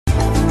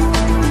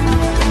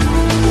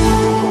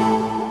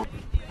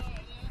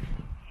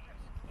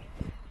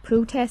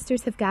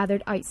Protesters have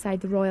gathered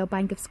outside the Royal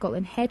Bank of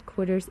Scotland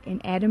headquarters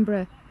in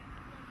Edinburgh.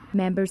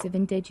 Members of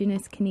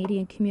Indigenous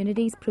Canadian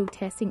communities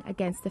protesting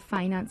against the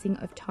financing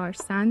of tar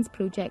sands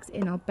projects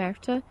in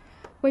Alberta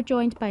were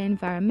joined by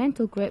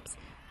environmental groups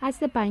as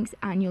the bank's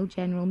annual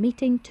general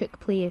meeting took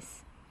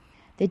place.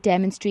 The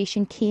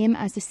demonstration came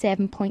as the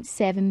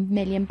 £7.7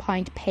 million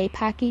pay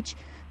package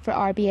for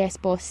RBS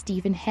boss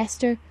Stephen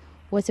Hester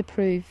was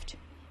approved.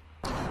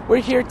 We're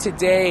here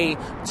today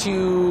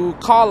to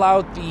call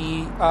out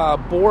the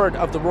board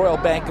of the Royal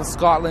Bank of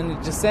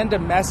Scotland to send a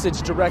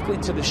message directly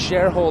to the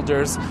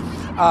shareholders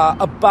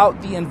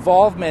about the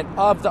involvement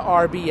of the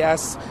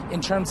RBS in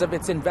terms of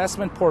its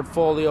investment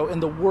portfolio in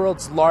the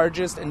world's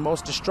largest and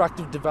most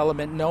destructive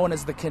development known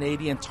as the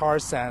Canadian tar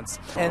sands.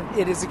 And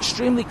it is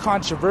extremely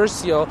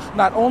controversial,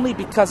 not only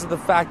because of the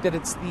fact that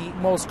it's the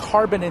most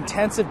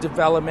carbon-intensive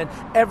development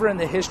ever in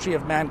the history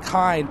of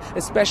mankind,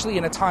 especially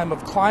in a time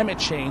of climate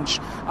change,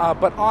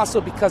 but also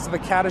because of the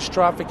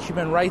catastrophic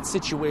human rights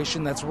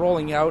situation that's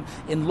rolling out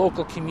in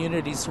local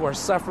communities who are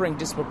suffering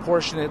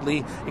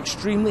disproportionately,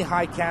 extremely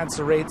high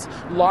cancer rates,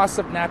 loss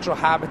of natural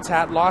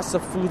habitat, loss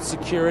of food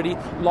security,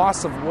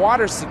 loss of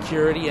water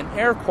security and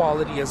air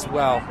quality as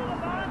well.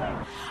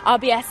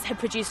 RBS have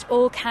produced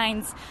all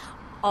kinds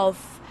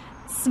of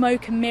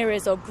smoke and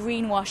mirrors or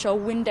greenwash or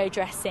window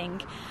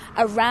dressing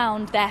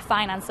around their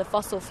finance of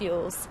fossil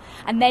fuels,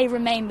 and they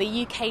remain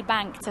the UK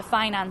bank to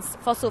finance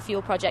fossil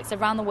fuel projects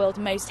around the world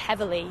most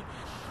heavily.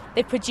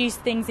 They've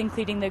produced things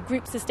including the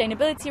group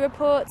sustainability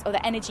reports or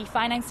the energy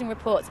financing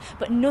reports,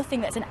 but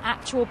nothing that's an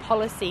actual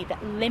policy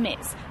that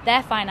limits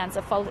their finance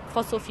of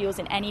fossil fuels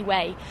in any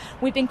way.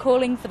 We've been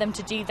calling for them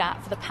to do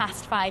that for the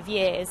past 5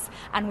 years,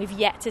 and we've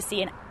yet to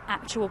see an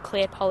actual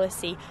clear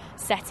policy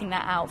setting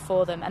that out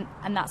for them,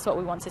 and that's what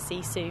we want to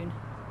see soon.